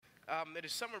It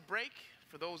is summer break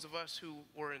for those of us who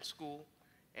were in school,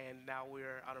 and now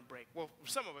we're on a break. Well,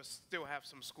 some of us still have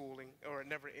some schooling, or it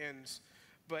never ends,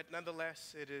 but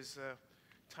nonetheless, it is a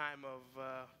time of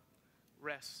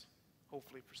rest,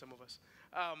 hopefully for some of us.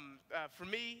 For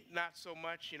me, not so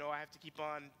much. You know, I have to keep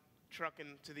on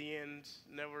trucking to the end,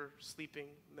 never sleeping,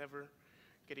 never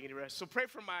getting any rest. So pray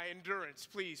for my endurance,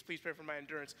 please pray for my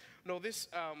endurance. No, this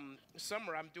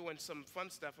summer I'm doing some fun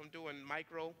stuff. I'm doing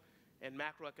micro and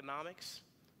macroeconomics,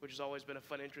 which has always been a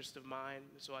fun interest of mine.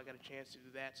 So I got a chance to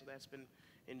do that. So that's been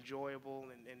enjoyable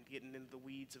and getting into the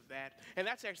weeds of that. And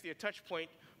that's actually a touch point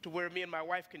to where me and my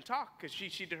wife can talk, because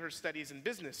she did her studies in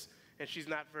business and she's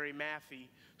not very mathy.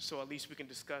 So at least we can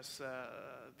discuss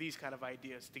these kind of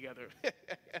ideas together.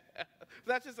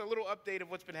 That's just a little update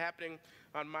of what's been happening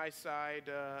on my side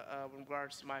in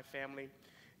regards to my family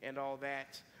and all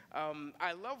that.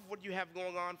 I love what you have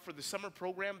going on for the summer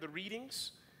program, the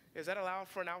readings. Is that allowed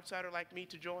for an outsider like me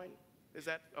to join? Is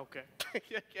that okay?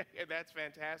 Yeah, that's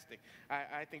fantastic.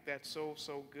 I think that's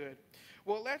so good.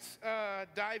 Well, let's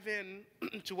dive in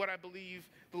to what I believe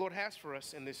the Lord has for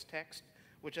us in this text,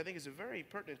 which I think is a very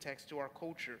pertinent text to our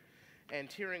culture.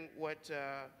 And hearing what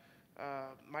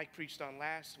Mike preached on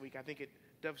last week, I think it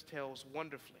dovetails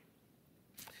wonderfully.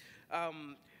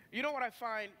 You know what I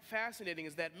find fascinating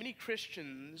is that many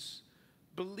Christians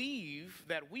believe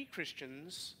that we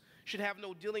Christians should have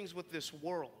no dealings with this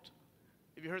world.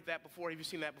 Have you heard that before? Have you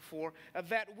seen that before?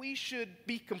 That we should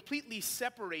be completely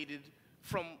separated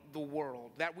from the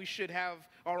world, that we should have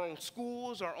our own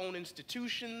schools, our own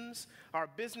institutions, our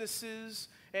businesses,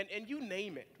 and you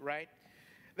name it, right?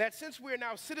 That since we're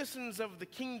now citizens of the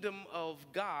kingdom of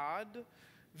God,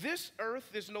 this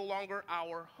earth is no longer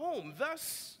our home.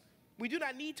 Thus, we do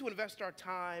not need to invest our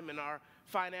time and our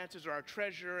finances or our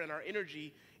treasure and our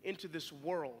energy into this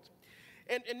world.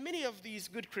 And many of these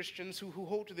good Christians who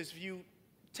hold to this view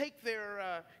take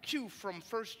their cue from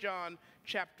 1 John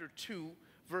chapter 2,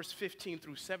 verse 15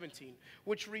 through 17,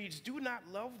 which reads, "Do not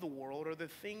love the world or the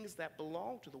things that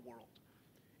belong to the world.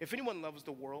 If anyone loves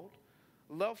the world,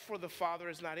 love for the Father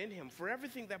is not in him. For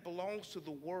everything that belongs to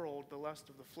the world, the lust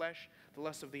of the flesh, the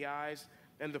lust of the eyes,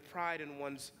 and the pride in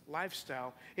one's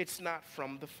lifestyle, it's not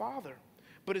from the Father,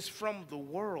 but is from the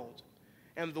world.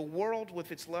 And the world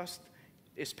with its lust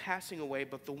is passing away,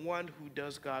 but the one who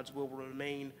does God's will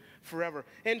remain forever."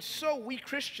 And so we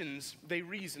Christians, they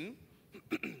reason,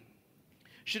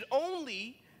 should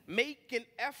only make an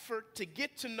effort to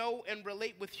get to know and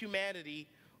relate with humanity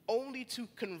only to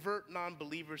convert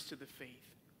non-believers to the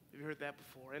faith. Have you heard that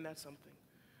before? Isn't that something?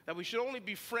 That we should only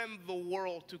befriend the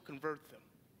world to convert them.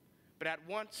 But at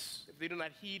once, if they do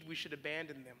not heed, we should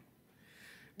abandon them.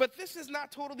 But this is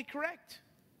not totally correct.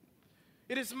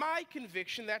 It is my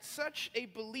conviction that such a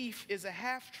belief is a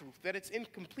half-truth, that it's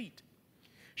incomplete.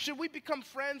 Should we become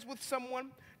friends with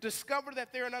someone, discover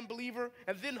that they're an unbeliever,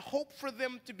 and then hope for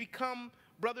them to become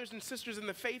brothers and sisters in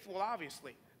the faith? Well,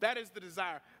 obviously, that is the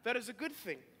desire. That is a good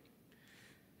thing.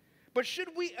 But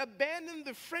should we abandon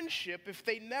the friendship if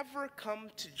they never come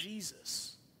to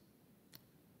Jesus?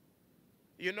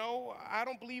 You know, I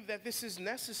don't believe that this is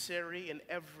necessary in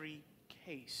every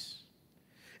case.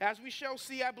 As we shall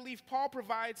see, I believe Paul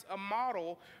provides a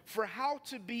model for how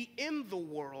to be in the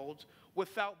world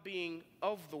without being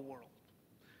of the world.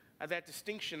 That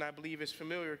distinction, I believe, is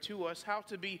familiar to us, how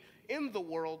to be in the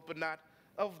world but not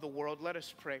of the world. Let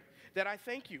us pray. That I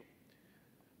thank you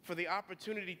for the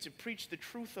opportunity to preach the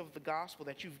truth of the gospel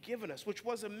that you've given us, which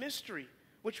was a mystery,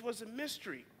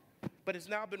 but has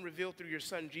now been revealed through your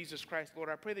Son, Jesus Christ. Lord,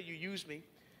 I pray that you use me,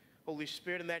 Holy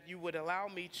Spirit, and that you would allow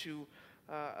me to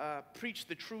preach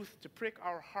the truth, to prick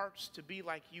our hearts to be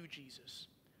like you, Jesus.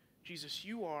 Jesus,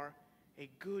 you are a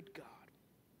good God,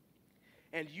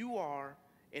 and you are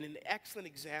an excellent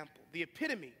example, the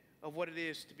epitome of what it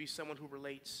is to be someone who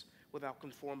relates without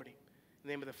conformity. In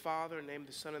the name of the Father, in the name of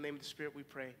the Son, in the name of the Spirit, we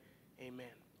pray,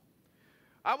 amen.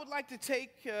 I would like to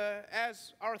take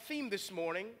as our theme this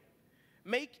morning,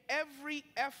 make every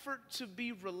effort to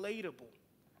be relatable,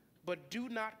 but do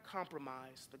not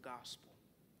compromise the gospel.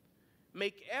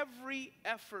 Make every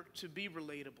effort to be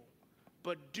relatable,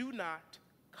 but do not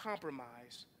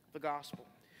compromise the gospel.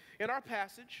 In our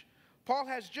passage, Paul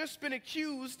has just been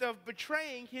accused of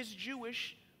betraying his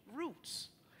Jewish roots.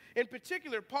 In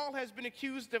particular, Paul has been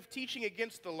accused of teaching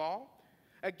against the law,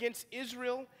 against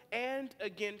Israel, and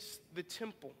against the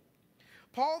temple.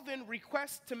 Paul then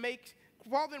requests to make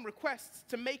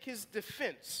his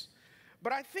defense.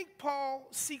 But I think Paul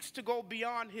seeks to go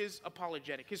beyond his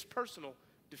apologetic, his personal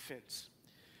defense.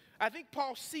 I think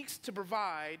Paul seeks to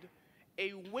provide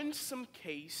a winsome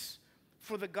case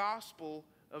for the gospel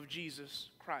of Jesus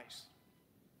Christ.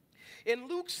 In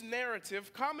Luke's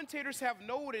narrative, commentators have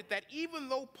noted that even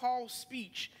though Paul's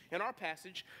speech in our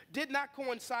passage did not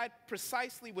coincide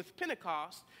precisely with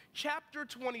Pentecost, chapter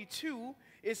 22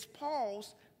 is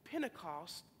Paul's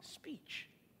Pentecost speech.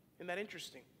 Isn't that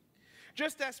interesting?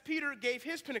 Just as Peter gave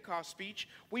his Pentecost speech,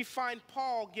 we find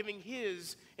Paul giving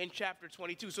his in chapter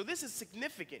 22. So this is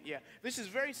significant. Yeah, this is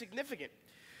very significant.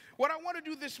 What I want to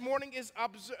do this morning is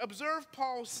observe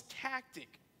Paul's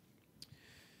tactic.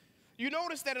 You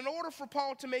notice that in order for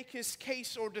Paul to make his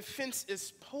case or defense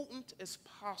as potent as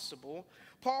possible,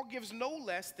 Paul gives no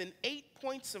less than 8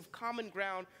 points of common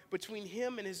ground between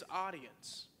him and his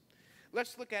audience.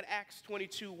 Let's look at Acts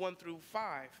 22, 1 through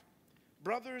 5.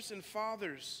 Brothers and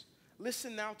fathers,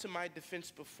 listen now to my defense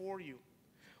before you.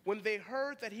 When they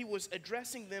heard that he was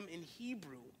addressing them in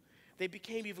Hebrew, they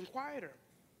became even quieter.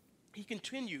 He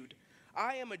continued,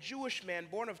 I am a Jewish man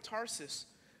born of Tarsus,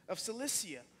 of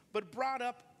Cilicia, but brought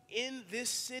up in this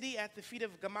city at the feet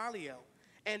of Gamaliel,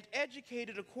 and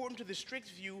educated according to the strict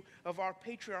view of our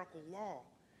patriarchal law,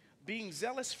 being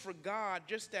zealous for God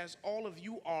just as all of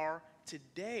you are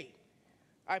today.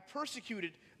 I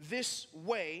persecuted this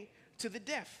way to the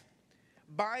death,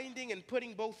 binding and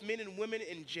putting both men and women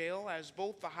in jail, as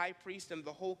both the high priest and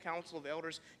the whole council of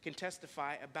elders can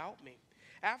testify about me.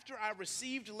 After I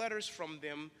received letters from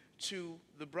them to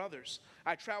the brothers,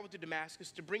 I traveled to Damascus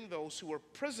to bring those who were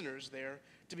prisoners there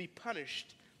to be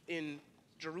punished in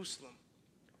Jerusalem.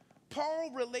 Paul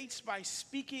relates by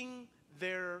speaking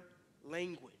their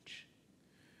language,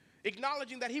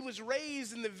 acknowledging that he was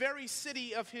raised in the very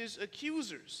city of his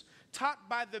accusers, taught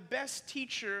by the best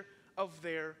teacher of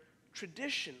their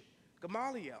tradition,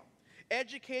 Gamaliel,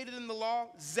 educated in the law,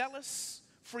 zealous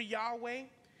for Yahweh.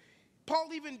 Paul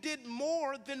even did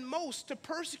more than most to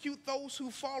persecute those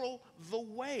who follow the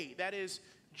way, that is,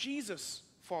 Jesus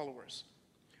followers.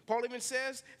 Paul even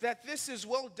says that this is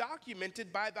well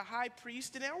documented by the high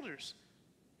priest and elders.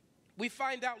 We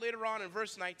find out later on in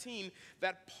verse 19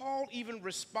 that Paul even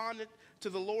responded to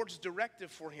the Lord's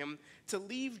directive for him to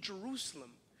leave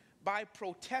Jerusalem by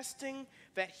protesting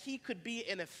that he could be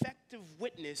an effective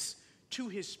witness to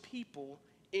his people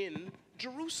in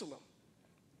Jerusalem.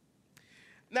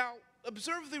 Now,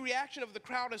 observe the reaction of the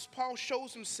crowd as Paul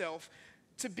shows himself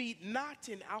to be not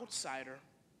an outsider,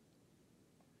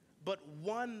 but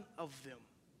one of them,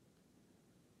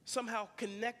 somehow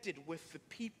connected with the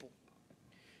people.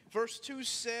 Verse 2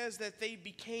 says that they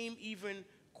became even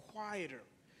quieter.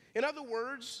 In other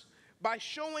words, by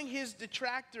showing his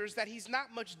detractors that he's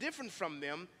not much different from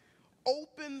them,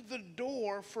 opened the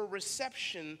door for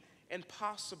reception and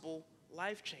possible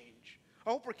life change. I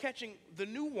hope we're catching the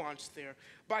nuance there.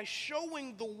 By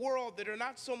showing the world that are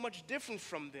not so much different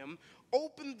from them,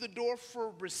 opened the door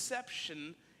for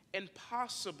reception and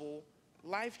possible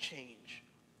life change.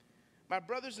 My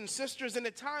brothers and sisters, in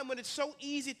a time when it's so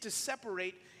easy to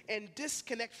separate and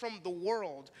disconnect from the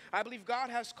world, I believe God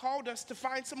has called us to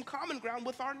find some common ground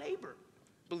with our neighbor,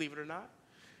 believe it or not,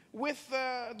 with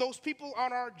those people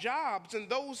on our jobs and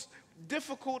those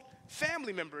difficult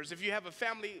family members. If you have a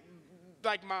family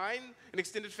like mine, an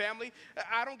extended family,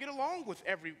 I don't get along with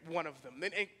every one of them,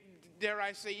 and dare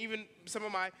I say even some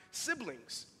of my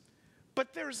siblings.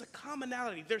 But there's a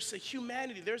commonality, there's a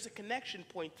humanity, there's a connection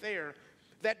point there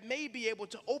that may be able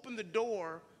to open the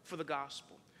door for the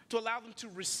gospel, to allow them to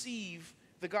receive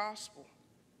the gospel.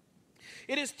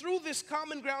 It is through this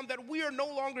common ground that we are no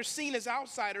longer seen as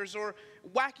outsiders or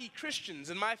wacky Christians.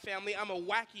 In my family, I'm a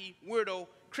wacky, weirdo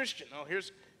Christian. Oh,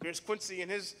 here's Quincy and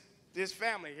his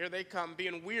family. Here they come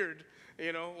being weird.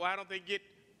 Why don't they get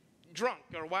drunk?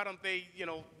 Or why don't they,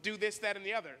 do this, that, and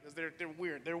the other? Because they're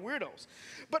weird. They're weirdos.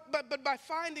 But by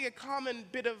finding a common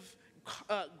bit of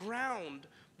ground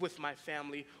with my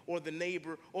family or the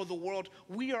neighbor or the world,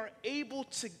 we are able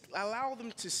to allow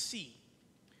them to see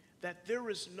that there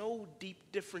is no deep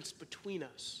difference between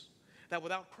us, that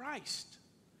without Christ,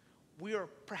 we are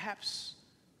perhaps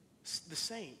the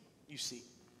same, you see.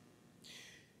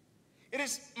 It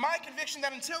is my conviction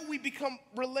that until we become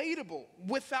relatable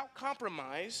without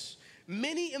compromise,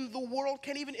 many in the world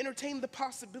can't even entertain the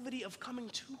possibility of coming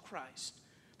to Christ.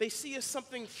 They see us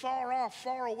something far off,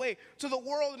 far away. To the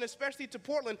world, and especially to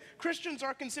Portland, Christians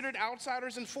are considered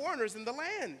outsiders and foreigners in the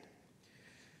land.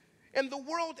 And the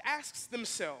world asks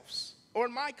themselves, or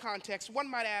in my context, one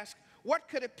might ask, what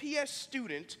could a PS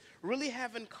student really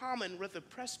have in common with a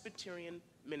Presbyterian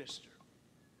minister?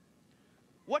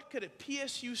 What could a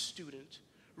PSU student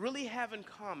really have in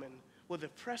common with a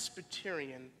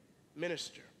Presbyterian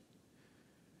minister?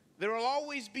 There will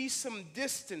always be some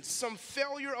distance, some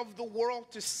failure of the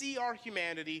world to see our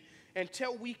humanity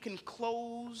until we can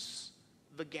close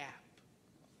the gap.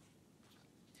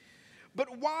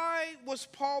 But why was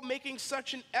Paul making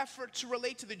such an effort to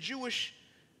relate to the Jewish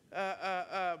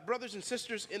brothers and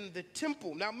sisters in the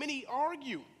temple? Now, many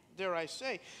argue, dare I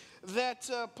say, that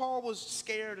Paul was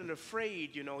scared and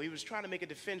afraid. He was trying to make a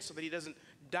defense so that he doesn't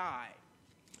die.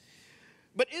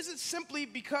 But is it simply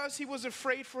because he was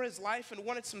afraid for his life and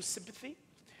wanted some sympathy?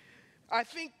 I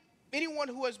think anyone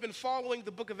who has been following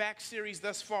the Book of Acts series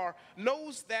thus far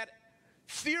knows that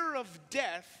fear of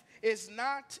death is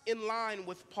not in line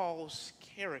with Paul's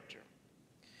character.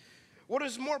 What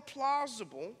is more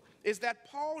plausible is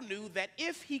that Paul knew that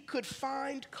if he could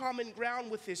find common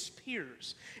ground with his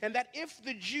peers, and that if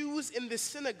the Jews in the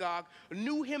synagogue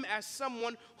knew him as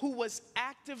someone who was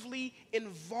actively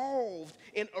involved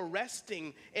in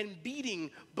arresting and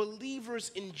beating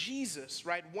believers in Jesus,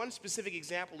 right? One specific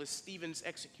example is Stephen's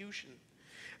execution.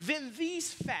 Then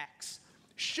these facts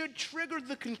should trigger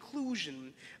the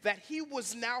conclusion that he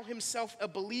was now himself a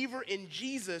believer in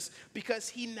Jesus, because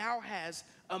he now has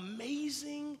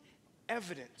amazing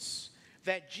evidence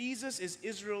that Jesus is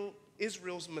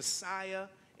Israel's Messiah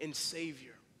and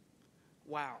Savior.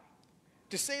 Wow.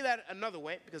 To say that another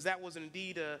way, because that was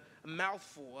indeed a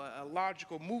mouthful, a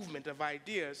logical movement of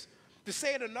ideas. To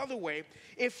say it another way,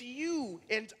 if you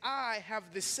and I have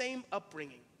the same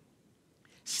upbringing,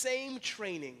 same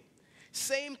training,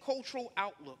 same cultural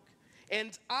outlook,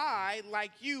 and I,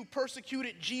 like you,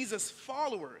 persecuted Jesus'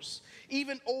 followers,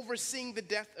 even overseeing the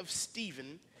death of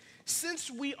Stephen, since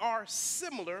we are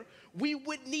similar, we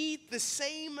would need the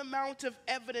same amount of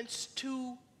evidence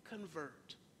to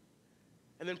convert.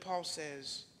 And then Paul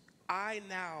says, I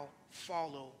now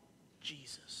follow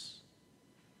Jesus.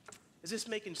 Is this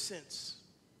making sense?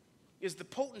 Is the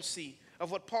potency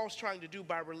of what Paul's trying to do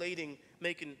by relating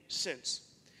making sense?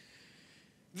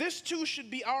 This too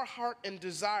should be our heart and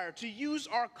desire, to use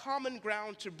our common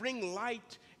ground to bring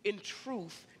light and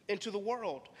truth into the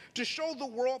world, to show the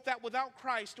world that without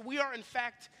Christ we are in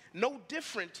fact no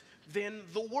different than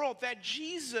the world, that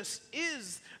Jesus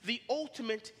is the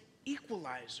ultimate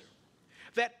equalizer,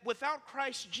 that without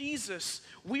Christ Jesus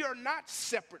we are not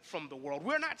separate from the world,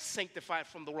 we're not sanctified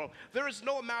from the world. There is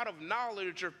no amount of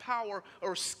knowledge or power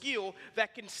or skill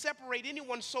that can separate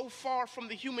anyone so far from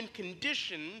the human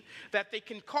condition that they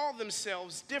can call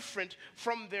themselves different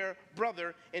from their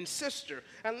brother and sister,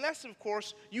 unless of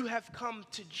course you have come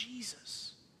to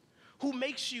Jesus, who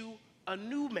makes you a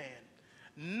new man.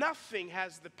 Nothing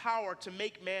has the power to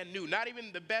make man new, not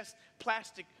even the best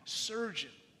plastic surgeon.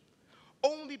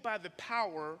 Only by the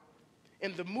power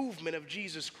and the movement of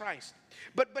Jesus Christ.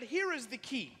 But here is the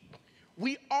key.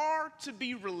 We are to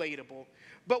be relatable,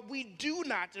 but we do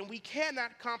not and we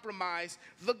cannot compromise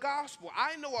the gospel.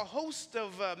 I know a host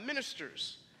of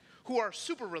ministers who are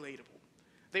super relatable.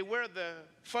 They wear the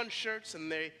fun shirts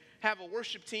and they have a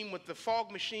worship team with the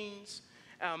fog machines.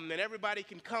 And everybody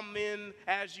can come in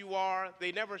as you are.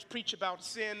 They never preach about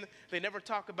sin. They never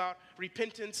talk about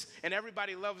repentance. And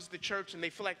everybody loves the church and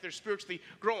they feel like they're spiritually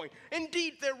growing.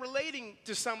 Indeed, they're relating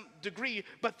to some degree,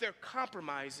 but they're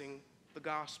compromising the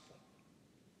gospel.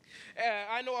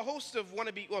 I know a host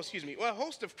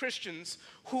of Christians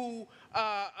who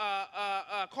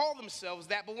call themselves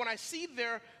that, but when I see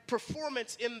their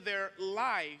performance in their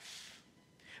life,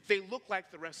 they look like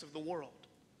the rest of the world.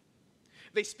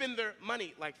 They spend their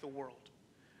money like the world.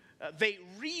 They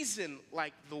reason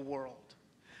like the world.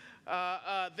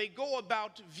 They go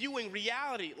about viewing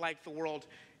reality like the world,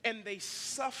 and they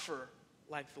suffer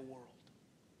like the world.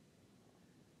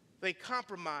 They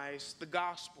compromise the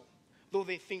gospel, though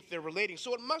they think they're relating.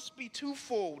 So it must be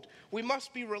twofold. We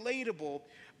must be relatable,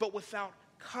 but without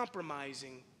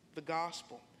compromising the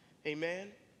gospel. Amen?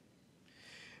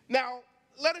 Now,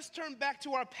 let us turn back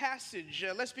to our passage.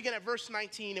 Let's begin at verse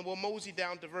 19, and we'll mosey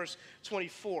down to verse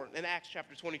 24 in Acts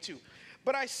chapter 22.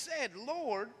 But I said,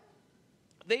 Lord,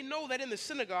 they know that in the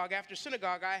synagogue after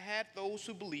synagogue I had those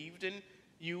who believed in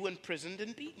you imprisoned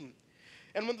and beaten.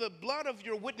 And when the blood of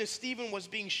your witness Stephen was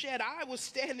being shed, I was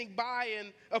standing by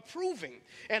and approving,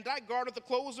 and I guarded the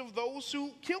clothes of those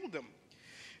who killed him.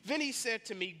 Then he said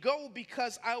to me, go,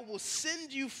 because I will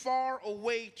send you far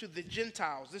away to the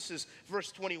Gentiles. This is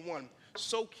verse 21.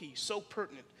 So key, so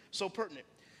pertinent.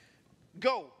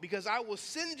 Go, because I will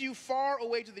send you far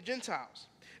away to the Gentiles.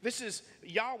 This is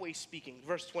Yahweh speaking,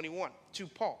 verse 21, to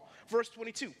Paul. Verse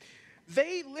 22,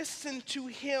 they listened to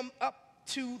him up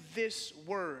to this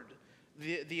word,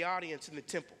 the audience in the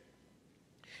temple.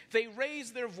 They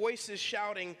raised their voices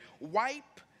shouting,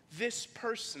 wipe this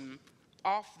person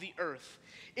off the earth.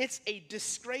 It's a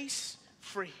disgrace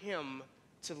for him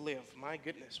to live. My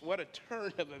goodness, what a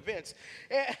turn of events.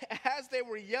 As they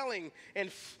were yelling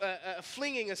and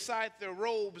flinging aside their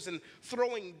robes and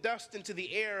throwing dust into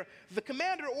the air, the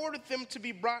commander ordered them to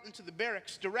be brought into the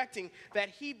barracks, directing that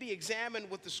he be examined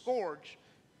with the scourge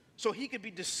so he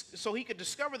could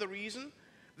discover the reason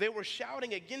they were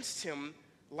shouting against him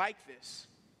like this.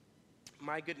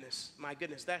 My goodness,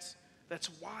 that's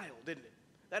wild, isn't it?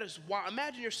 That is wild.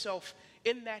 Imagine yourself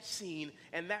in that scene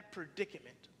and that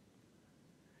predicament.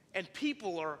 And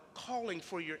people are calling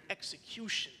for your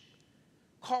execution,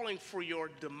 calling for your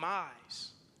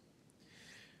demise.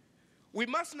 We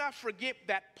must not forget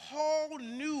that Paul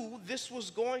knew this was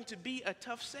going to be a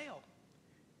tough sale.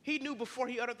 He knew before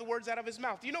he uttered the words out of his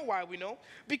mouth. Do you know why we know?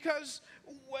 Because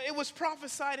it was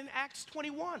prophesied in Acts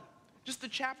 21, just the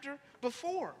chapter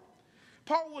before.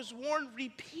 Paul was warned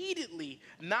repeatedly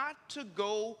not to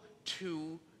go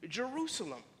to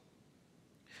Jerusalem.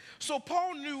 So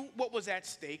Paul knew what was at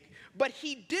stake, but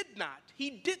he did not,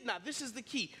 this is the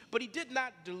key, but he did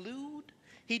not delude,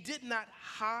 he did not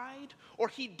hide, or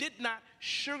he did not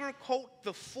sugarcoat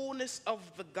the fullness of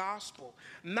the gospel,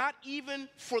 not even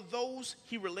for those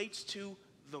he relates to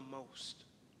the most.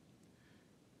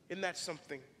 Isn't that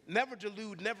something? Never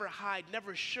delude, never hide,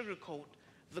 never sugarcoat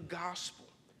the gospel,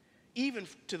 even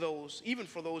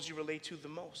for those you relate to the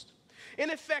most.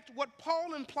 In effect, what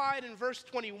Paul implied in verse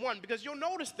 21, because you'll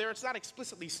notice there it's not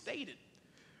explicitly stated,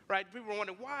 right? People are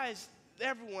wondering, why is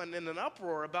everyone in an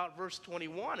uproar about verse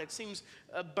 21? It seems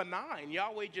benign.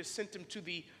 Yahweh just sent him to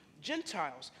the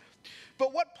Gentiles.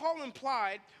 But what Paul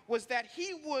implied was that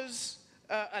he was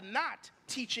not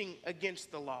teaching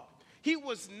against the law. He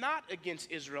was not against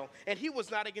Israel, and he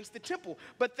was not against the temple,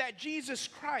 but that Jesus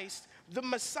Christ, the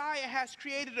Messiah, has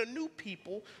created a new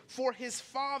people for his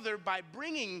Father by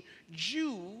bringing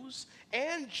Jews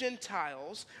and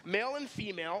Gentiles, male and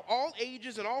female, all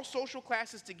ages and all social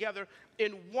classes together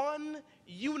in one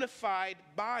unified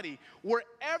body where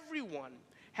everyone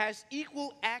has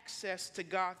equal access to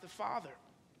God the Father.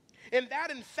 And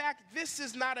that, in fact, this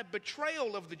is not a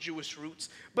betrayal of the Jewish roots,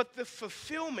 but the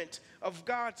fulfillment of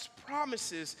God's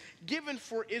promises given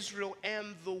for Israel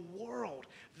and the world.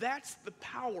 That's the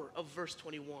power of verse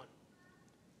 21.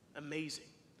 Amazing.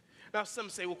 Now, some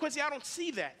say, well, Quincy, I don't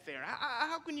see that there.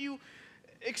 How can you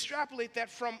extrapolate that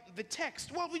from the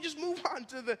text? Well, we just move on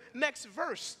to the next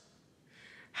verse.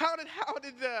 How did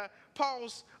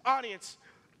Paul's audience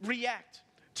react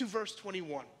to verse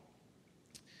 21?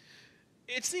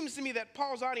 It seems to me that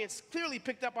Paul's audience clearly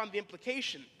picked up on the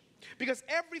implication, because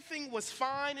everything was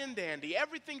fine and dandy.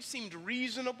 Everything seemed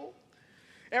reasonable.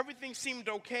 Everything seemed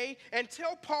okay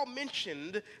until Paul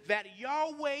mentioned that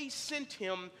Yahweh sent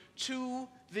him to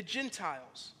the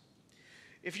Gentiles.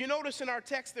 If you notice in our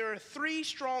text, there are 3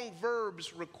 strong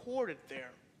verbs recorded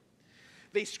there.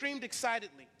 They screamed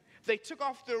excitedly. They took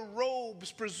off their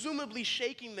robes, presumably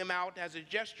shaking them out as a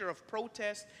gesture of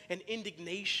protest and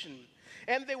indignation.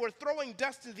 And they were throwing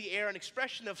dust in the air, an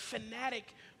expression of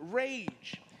fanatic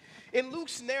rage. In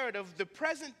Luke's narrative, the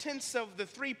present tense of the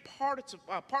 3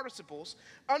 participles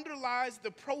underlies the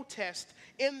protest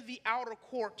in the outer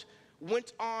court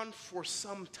went on for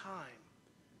some time.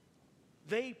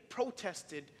 They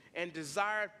protested and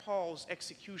desired Paul's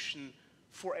execution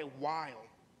for a while.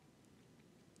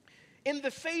 In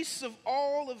the face of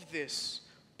all of this,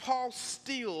 Paul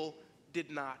still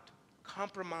did not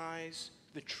compromise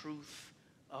the truth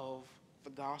of the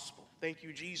gospel. Thank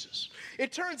you, Jesus.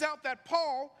 It turns out that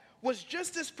Paul was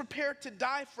just as prepared to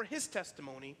die for his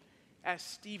testimony as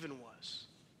Stephen was.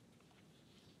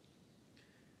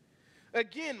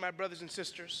 Again, my brothers and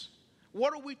sisters,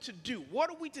 what are we to do? What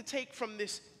are we to take from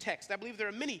this text? I believe there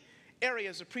are many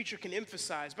areas a preacher can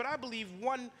emphasize, but I believe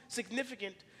one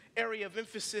significant area of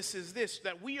emphasis is this,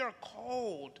 that we are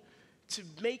called to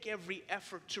make every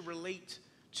effort to relate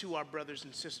to our brothers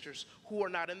and sisters who are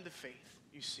not in the faith,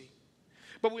 you see.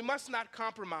 But we must not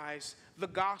compromise the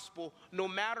gospel no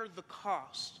matter the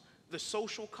cost, the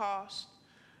social cost,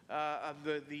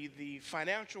 the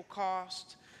financial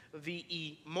cost, the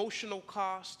emotional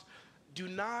cost. Do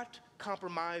not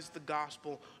compromise the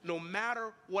gospel no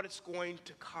matter what it's going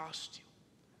to cost you.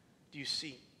 Do you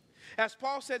see? As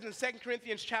Paul says in 2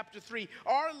 Corinthians chapter 3,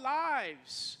 our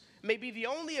lives may be the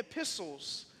only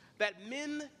epistles that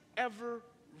men ever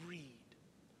read.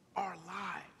 Our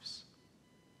lives.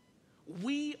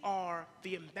 We are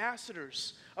the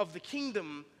ambassadors of the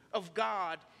kingdom of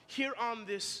God here on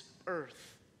this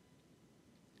earth.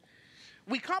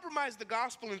 We compromise the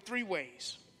gospel in 3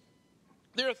 ways.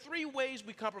 There are 3 ways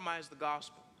we compromise the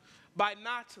gospel: by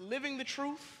not living the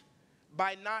truth,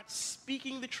 by not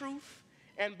speaking the truth,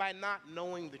 and by not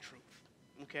knowing the truth.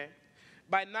 Okay?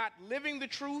 by not living the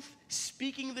truth,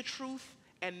 speaking the truth,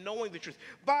 and knowing the truth.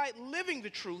 By living the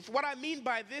truth, what I mean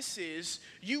by this is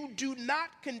you do not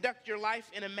conduct your life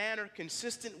in a manner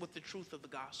consistent with the truth of the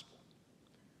gospel.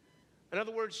 In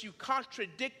other words, you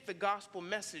contradict the gospel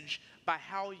message by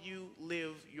how you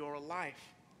live your life.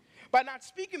 By not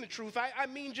speaking the truth, I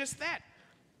mean just that.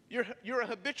 You're a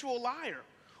habitual liar.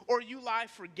 Or you lie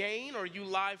for gain, or you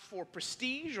lie for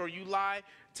prestige, or you lie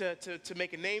to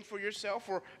make a name for yourself,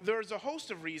 or there's a host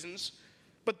of reasons,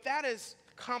 but that is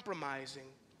compromising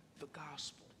the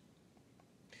gospel.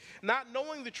 Not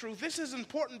knowing the truth, this is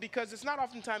important because it's not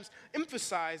oftentimes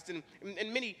emphasized in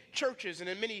many churches and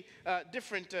in many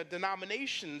different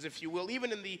denominations, if you will,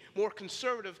 even in the more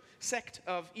conservative sect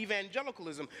of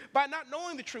evangelicalism. By not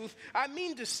knowing the truth, I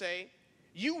mean to say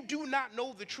you do not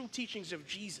know the true teachings of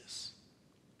Jesus.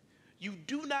 You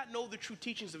do not know the true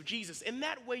teachings of Jesus. In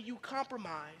that way, you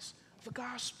compromise the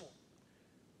gospel.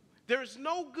 There's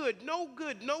no good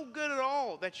at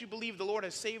all that you believe the Lord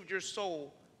has saved your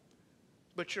soul,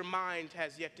 but your mind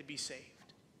has yet to be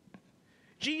saved.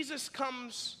 Jesus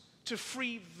comes to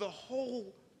free the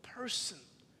whole person.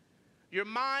 Your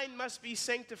mind must be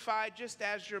sanctified just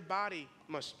as your body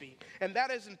must be. And that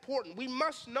is important. We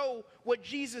must know what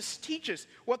Jesus teaches,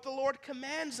 what the Lord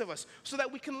commands of us, so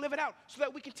that we can live it out, so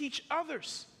that we can teach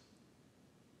others.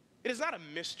 It is not a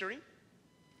mystery.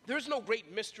 There's no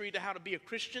great mystery to how to be a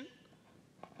Christian.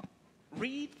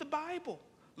 Read the Bible.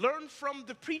 Learn from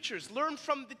the preachers. Learn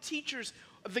from the teachers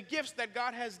of the gifts that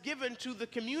God has given to the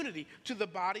community, to the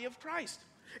body of Christ.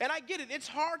 And I get it. It's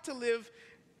hard to live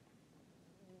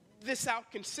this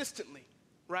out consistently,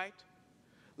 right?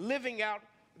 Living out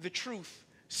the truth,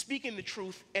 speaking the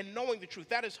truth, and knowing the truth.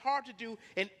 That is hard to do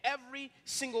in every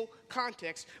single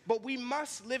context, but we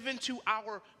must live into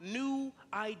our new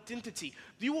identity.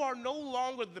 You are no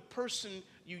longer the person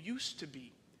you used to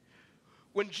be.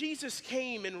 When Jesus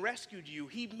came and rescued you,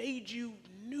 he made you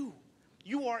new.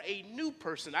 You are a new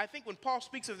person. I think when Paul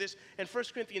speaks of this in 1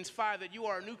 Corinthians 5, that you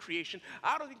are a new creation,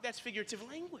 I don't think that's figurative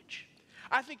language.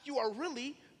 I think you are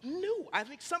really new. I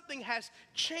think something has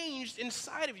changed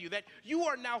inside of you, that you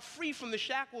are now free from the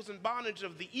shackles and bondage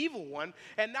of the evil one,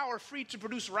 and now are free to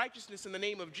produce righteousness in the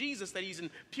name of Jesus that he's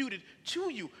imputed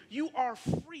to you. You are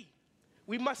free.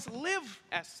 We must live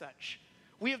as such.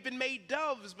 We have been made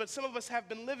doves, but some of us have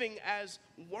been living as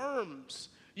worms.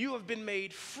 You have been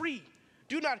made free.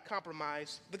 Do not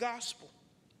compromise the gospel.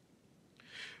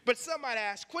 But some might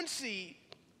ask, Quincy,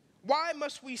 why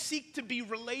must we seek to be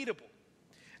relatable?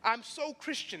 I'm so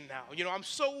Christian now, I'm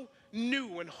so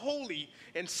new and holy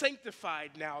and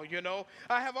sanctified now,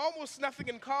 I have almost nothing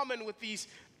in common with these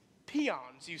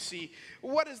peons, you see.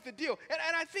 What is the deal?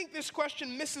 And I think this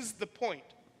question misses the point.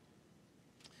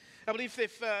 I believe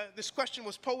if this question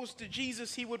was posed to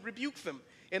Jesus, he would rebuke them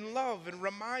in love and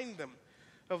remind them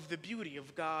of the beauty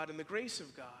of God and the grace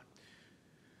of God.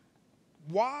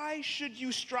 Why should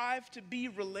you strive to be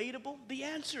relatable? The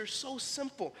answer is so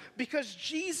simple. Because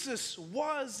Jesus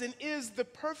was and is the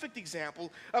perfect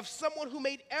example of someone who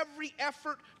made every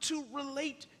effort to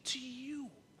relate to you,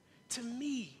 to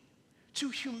me, to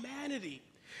humanity.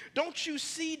 Don't you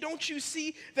see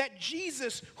that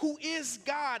Jesus, who is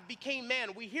God, became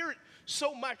man? We hear it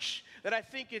so much that I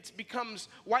think it becomes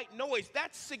white noise.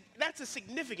 That's a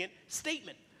significant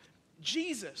statement.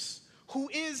 Jesus, who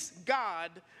is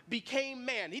God, became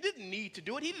man. He didn't need to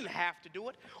do it. He didn't have to do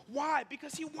it. Why?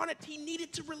 Because he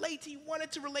needed to relate. He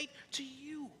wanted to relate to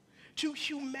you, to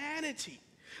humanity.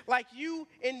 Like you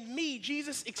and me,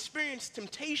 Jesus experienced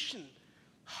temptation,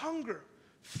 hunger,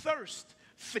 thirst,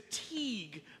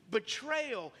 fatigue,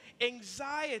 betrayal,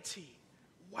 anxiety.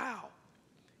 Wow.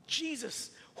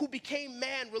 Jesus, who became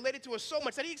man, related to us so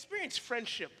much that he experienced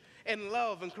friendship and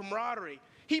love and camaraderie.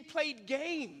 He played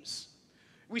games.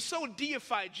 We so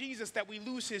deify Jesus that we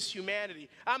lose his humanity.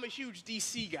 I'm a huge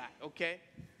DC guy, okay?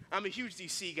 I'm a huge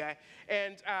DC guy.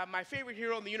 And my favorite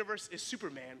hero in the universe is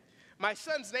Superman. My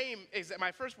son's name is,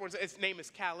 my firstborn's name is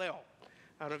Kal-El.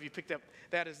 I don't know if you picked up,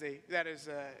 that is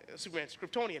Superman's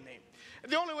Kryptonian name.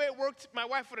 The only way it worked, my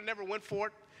wife would have never went for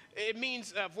it. It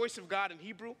means voice of God in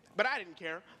Hebrew, but I didn't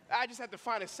care. I just had to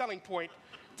find a selling point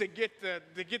to get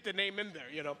the name in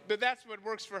there, But that's what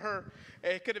works for her.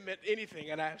 It could have meant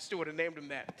anything, and I still would have named him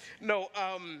that. No,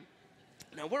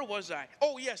 now where was I?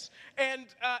 Oh, yes. And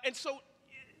so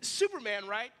Superman,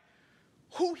 right?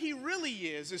 Who he really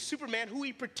is Superman. Who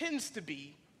he pretends to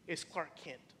be is Clark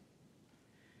Kent.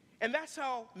 And that's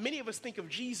how many of us think of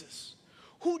Jesus.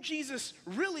 Who Jesus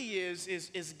really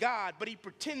is God, but he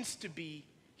pretends to be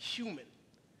human.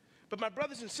 But my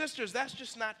brothers and sisters, that's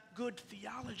just not good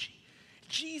theology.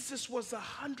 Jesus was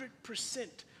 100%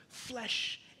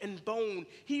 flesh and bone.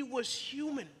 He was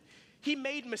human. He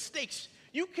made mistakes.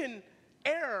 You can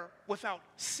err without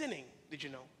sinning, did you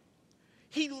know?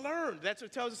 He learned. That's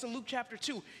what it tells us in Luke chapter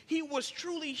 2. He was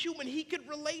truly human. He could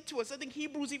relate to us. I think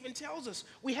Hebrews even tells us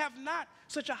we have not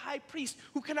such a high priest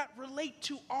who cannot relate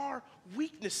to our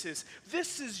weaknesses.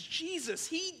 This is Jesus.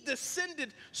 He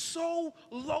descended so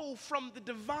low from the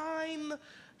divine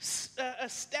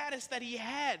status that he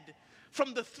had,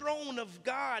 from the throne of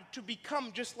God, to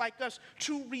become just like us,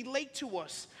 to relate to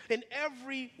us in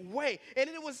every way. And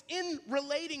it was in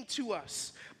relating to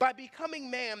us by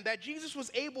becoming man that Jesus was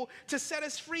able to set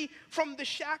us free from the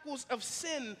shackles of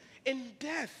sin and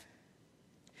death.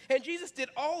 And Jesus did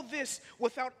all this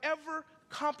without ever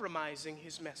compromising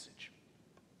his message.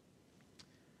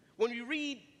 When we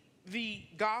read the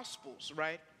Gospels,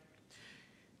 right,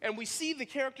 and we see the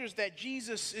characters that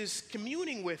Jesus is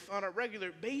communing with on a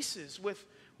regular basis, with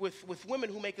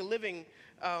women who make a living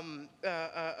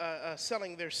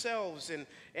selling themselves,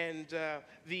 and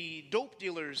the dope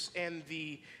dealers, and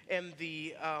the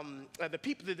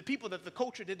people that the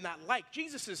culture did not like.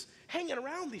 Jesus is hanging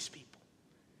around these people,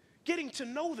 getting to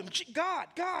know them.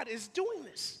 God is doing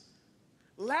this,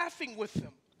 laughing with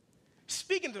them,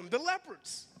 speaking to them. The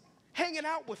lepers, hanging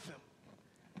out with them.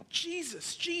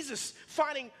 Jesus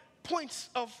finding points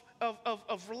of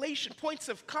relation, points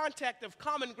of contact, of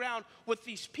common ground with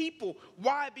these people.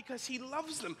 Why? Because he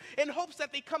loves them in hopes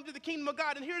that they come to the kingdom of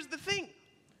God. And here's the thing.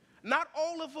 Not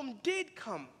all of them did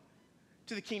come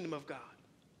to the kingdom of God.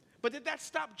 But did that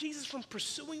stop Jesus from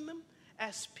pursuing them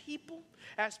as people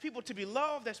to be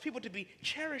loved, as people to be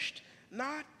cherished?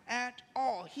 Not at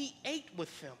all. He ate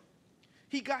with them.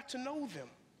 He got to know them.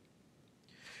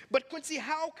 But Quincy,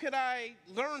 how could I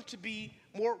learn to be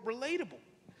more relatable?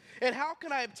 And how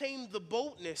can I obtain the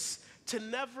boldness to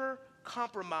never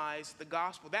compromise the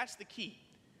gospel? That's the key.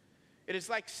 It is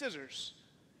like scissors.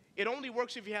 It only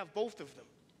works if you have both of them.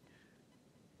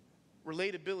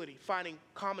 Relatability, finding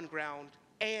common ground,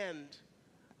 and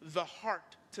the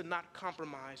heart to not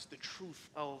compromise the truth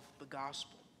of the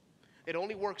gospel. It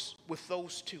only works with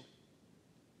those two.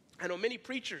 I know many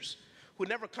preachers who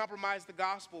never compromise the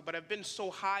gospel, but have been so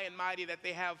high and mighty that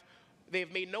they have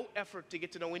made no effort to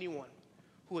get to know anyone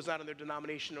who is not in their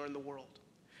denomination or in the world.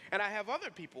 And I have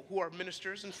other people who are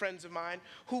ministers and friends of mine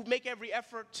who make every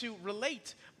effort to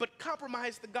relate, but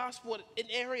compromise the gospel in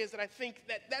areas that I think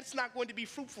that's not going to be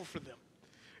fruitful for them.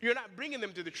 You're not bringing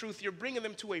them to the truth. You're bringing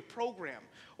them to a program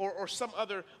or some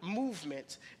other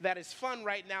movement that is fun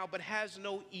right now but has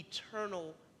no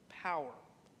eternal power.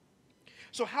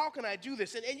 So how can I do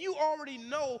this? And you already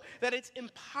know that it's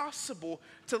impossible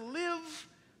to live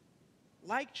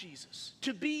like Jesus,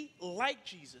 to be like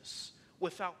Jesus,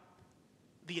 without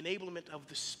the enablement of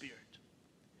the Spirit.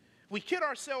 We kid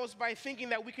ourselves by thinking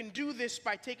that we can do this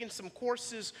by taking some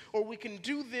courses, or we can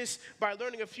do this by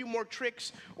learning a few more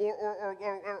tricks,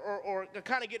 or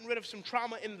kind of getting rid of some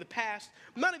trauma in the past.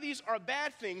 None of these are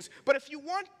bad things, but if you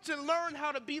want to learn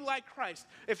how to be like Christ,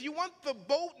 if you want the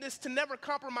boldness to never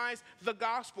compromise the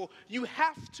gospel, you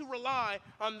have to rely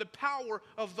on the power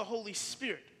of the Holy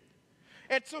Spirit.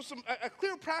 And so a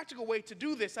clear practical way to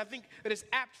do this, I think, that is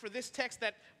apt for this text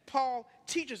that Paul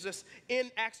teaches us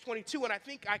in Acts 22, and I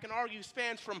think I can argue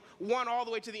spans from 1 all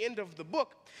the way to the end of the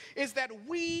book, is that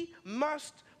we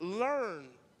must learn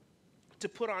to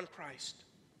put on Christ.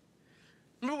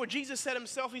 Remember what Jesus said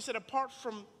himself? He said, apart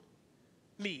from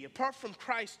me, apart from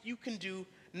Christ, you can do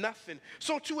nothing.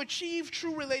 So to achieve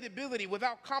true relatability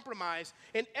without compromise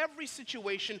in every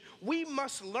situation, we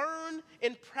must learn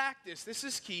and practice. This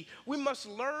is key. We must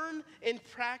learn and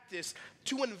practice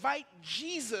to invite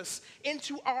Jesus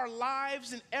into our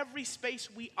lives in every space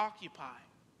we occupy.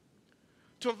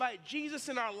 To invite Jesus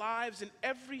in our lives in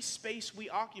every space we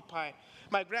occupy.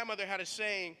 My grandmother had a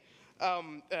saying,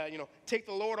 take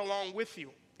the Lord along with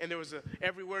you. And there was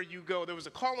everywhere you go, there was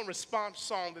a call and response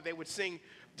song that they would sing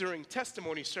during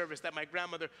testimony service that my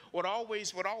grandmother would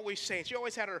always say. And she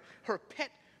always had her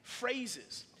pet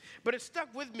phrases. But it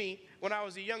stuck with me when I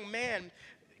was a young man,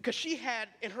 because she had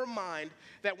in her mind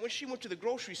that when she went to the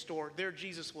grocery store, there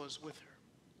Jesus was with her.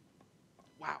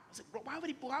 Wow. I said,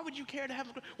 why would you care to have,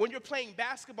 when you're playing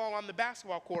basketball on the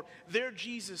basketball court, there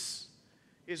Jesus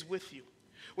is with you.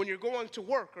 When you're going to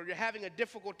work, or you're having a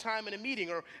difficult time in a meeting,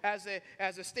 or as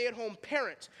a stay-at-home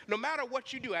parent, no matter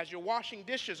what you do, as you're washing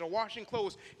dishes or washing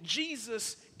clothes,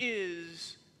 Jesus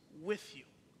is with you.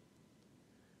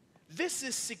 This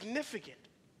is significant.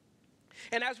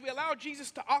 And as we allow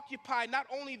Jesus to occupy not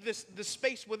only the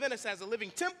space within us as a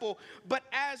living temple, but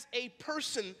as a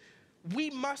person,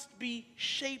 we must be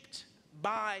shaped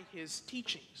by his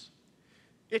teachings.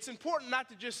 It's important not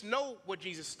to just know what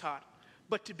Jesus taught,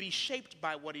 but to be shaped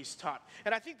by what he's taught.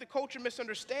 And I think the culture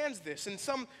misunderstands this, and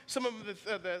some of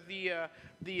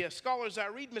the scholars I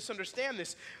read misunderstand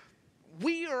this.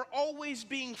 We are always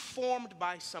being formed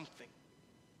by something.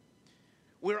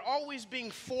 We're always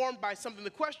being formed by something.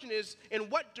 The question is, in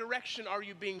what direction are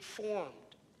you being formed?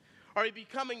 Are you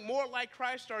becoming more like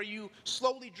Christ? Are you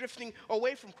slowly drifting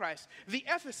away from Christ? The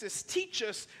ethicists teach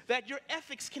us that your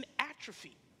ethics can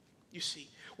atrophy, you see.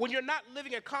 When you're not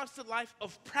living a constant life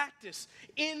of practice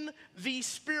in these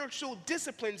spiritual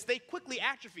disciplines, they quickly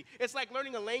atrophy. It's like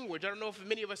learning a language. I don't know if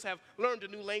many of us have learned a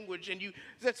new language and you,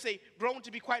 let's say, grown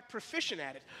to be quite proficient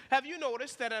at it. Have you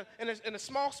noticed that in a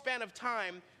small span of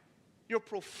time, your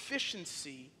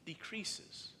proficiency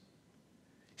decreases?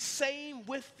 Same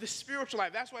with the spiritual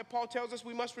life. That's why Paul tells us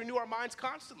we must renew our minds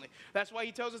constantly. That's why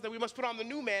he tells us that we must put on the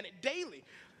new man daily.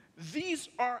 These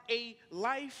are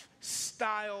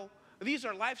lifestyle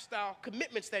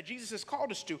commitments that Jesus has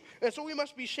called us to. And so we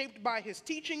must be shaped by his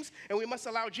teachings, and we must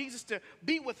allow Jesus to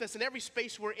be with us in every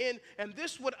space we're in. And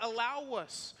this would allow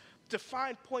us to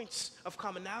find points of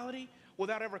commonality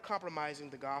without ever compromising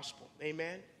the gospel.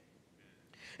 Amen?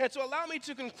 And so allow me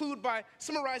to conclude by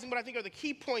summarizing what I think are the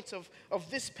key points of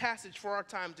this passage for our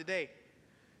time today.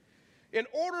 In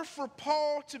order for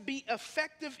Paul to be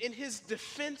effective in his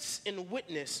defense and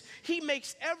witness, he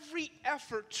makes every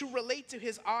effort to relate to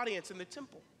his audience in the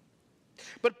temple.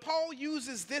 But Paul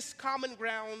uses this common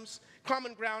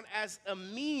ground as a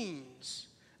means,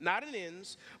 not an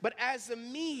ends, but as a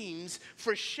means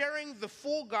for sharing the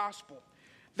full gospel,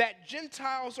 that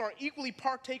Gentiles are equally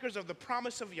partakers of the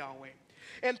promise of Yahweh.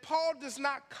 And Paul does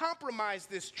not compromise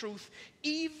this truth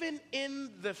even in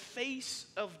the face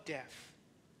of death.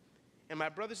 And my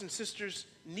brothers and sisters,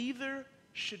 neither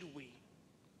should we.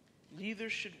 Neither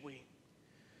should we.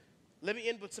 Let me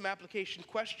end with some application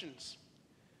questions.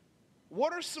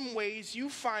 What are some ways you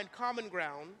find common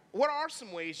ground? What are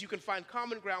some ways you can find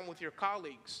common ground with your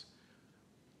colleagues,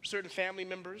 certain family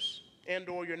members, and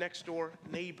or your next door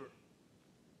neighbor?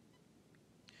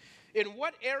 In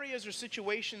what areas or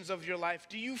situations of your life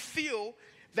do you feel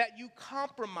that you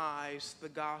compromise the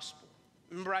gospel?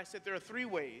 Remember, I said there are 3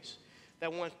 ways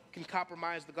that one can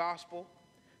compromise the gospel: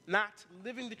 not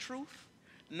living the truth,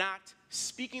 not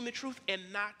speaking the truth, and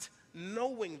not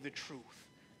knowing the truth.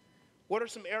 What are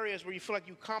some areas where you feel like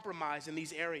you compromise in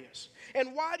these areas?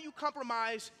 And why do you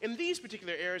compromise in these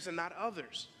particular areas and not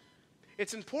others?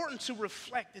 It's important to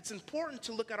reflect. It's important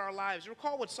to look at our lives.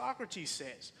 Recall what Socrates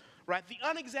says. Right? The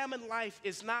unexamined life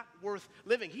is not worth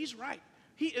living. He's right.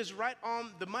 He is right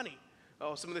on the money.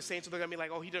 Oh, some of the saints will look at me like,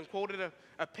 oh, he done quoted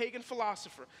a pagan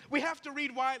philosopher. We have to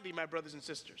read widely, my brothers and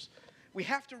sisters. We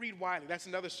have to read widely. That's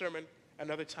another sermon,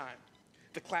 another time.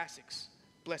 The classics.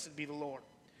 Blessed be the Lord.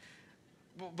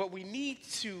 But we need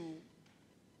to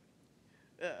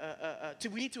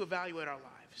evaluate our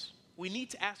lives. We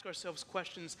need to ask ourselves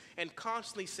questions and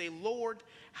constantly say, Lord,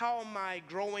 how am I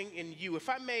growing in you? If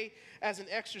I may, as an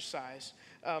exercise,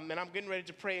 and I'm getting ready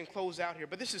to pray and close out here,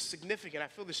 but this is significant. I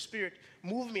feel the Spirit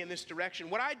move me in this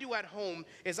direction. What I do at home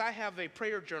is I have a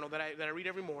prayer journal that I read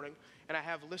every morning, and I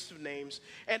have a list of names.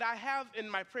 And I have in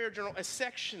my prayer journal a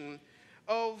section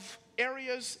of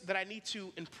areas that I need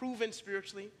to improve in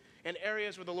spiritually and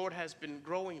areas where the Lord has been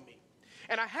growing me.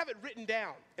 And I have it written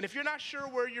down. And if you're not sure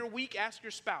where you're weak, ask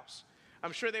your spouse.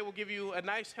 I'm sure they will give you a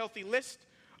nice, healthy list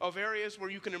of areas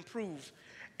where you can improve.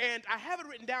 And I have it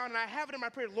written down, and I have it in my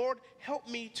prayer. Lord, help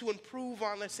me to improve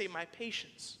on, let's say, my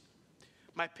patience.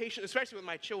 My patience, especially with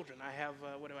my children. I have,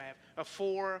 a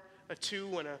 4, a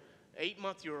 2, and a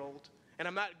 8-month-old. And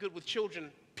I'm not good with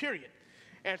children, period.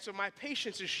 And so my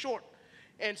patience is short.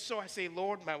 And so I say,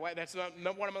 Lord, my wife, that's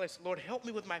not one of my lists. Lord, help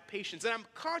me with my patience. And I'm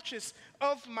conscious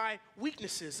of my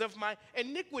weaknesses, of my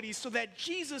iniquities, so that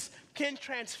Jesus can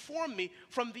transform me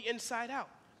from the inside out.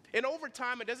 And over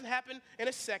time, it doesn't happen in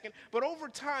a second, but over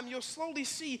time, you'll slowly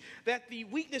see that the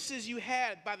weaknesses you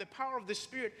had, by the power of the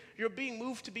Spirit, you're being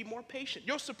moved to be more patient.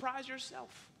 You'll surprise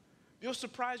yourself. You'll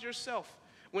surprise yourself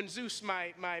when Zeus,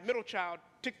 my middle child,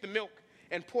 took the milk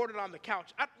and poured it on the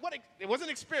couch. It was an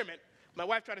experiment. My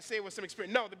wife tried to say it was some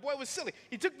experiment. No, the boy was silly.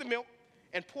 He took the milk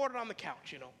and poured it on the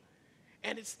couch,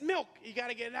 And it's milk. You got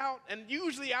to get it out. And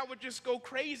usually I would just go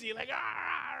crazy, like,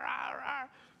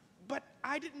 But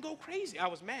I didn't go crazy. I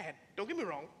was mad. Don't get me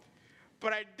wrong.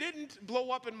 But I didn't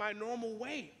blow up in my normal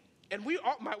way. And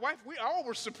my wife, we all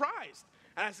were surprised.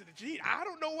 And I said, gee, I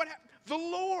don't know what happened. The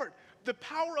Lord, the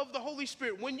power of the Holy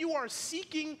Spirit, when you are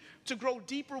seeking to grow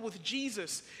deeper with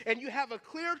Jesus and you have a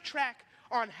clear track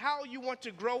on how you want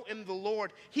to grow in the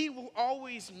Lord, he will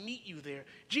always meet you there.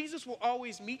 Jesus will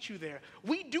always meet you there.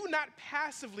 We do not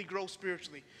passively grow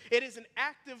spiritually. It is an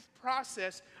active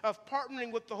process of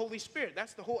partnering with the Holy Spirit.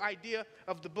 That's the whole idea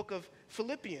of the book of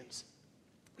Philippians.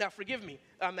 Now, forgive me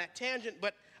on that tangent,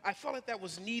 but I felt like that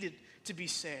was needed to be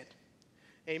said.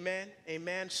 Amen,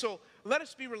 amen. So let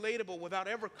us be relatable without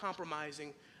ever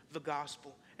compromising the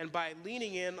gospel and by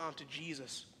leaning in onto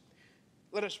Jesus.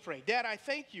 Let us pray. Dad, I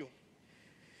thank you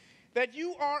that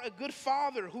you are a good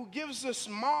father who gives us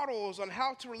models on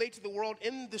how to relate to the world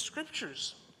in the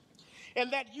scriptures.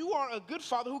 And that you are a good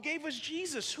father who gave us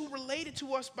Jesus, who related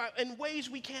to us in ways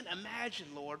we can't imagine,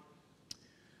 Lord.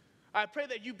 I pray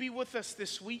that you be with us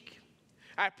this week.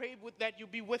 I pray that you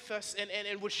be with us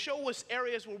and would show us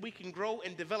areas where we can grow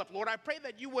and develop. Lord, I pray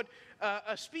that you would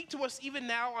speak to us even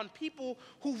now on people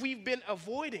who we've been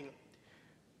avoiding.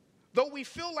 Though we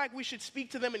feel like we should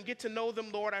speak to them and get to know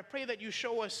them, Lord, I pray that you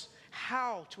show us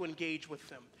how to engage with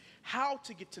them, how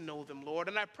to get to know them, Lord.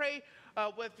 And I pray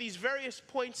with these various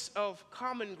points of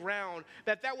common ground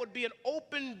that would be an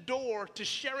open door to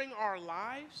sharing our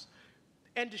lives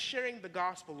and to sharing the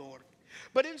gospel, Lord.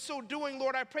 But in so doing,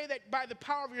 Lord, I pray that by the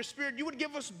power of your Spirit, you would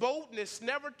give us boldness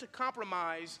never to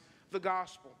compromise the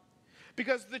gospel.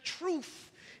 Because the truth,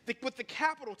 with the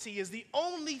capital T, is the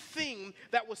only thing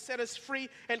that will set us free.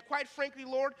 And quite frankly,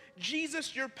 Lord,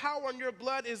 Jesus, your power and your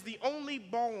blood is the only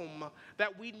balm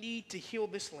that we need to heal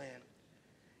this land.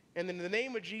 And in the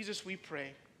name of Jesus we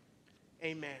pray.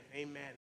 Amen. Amen.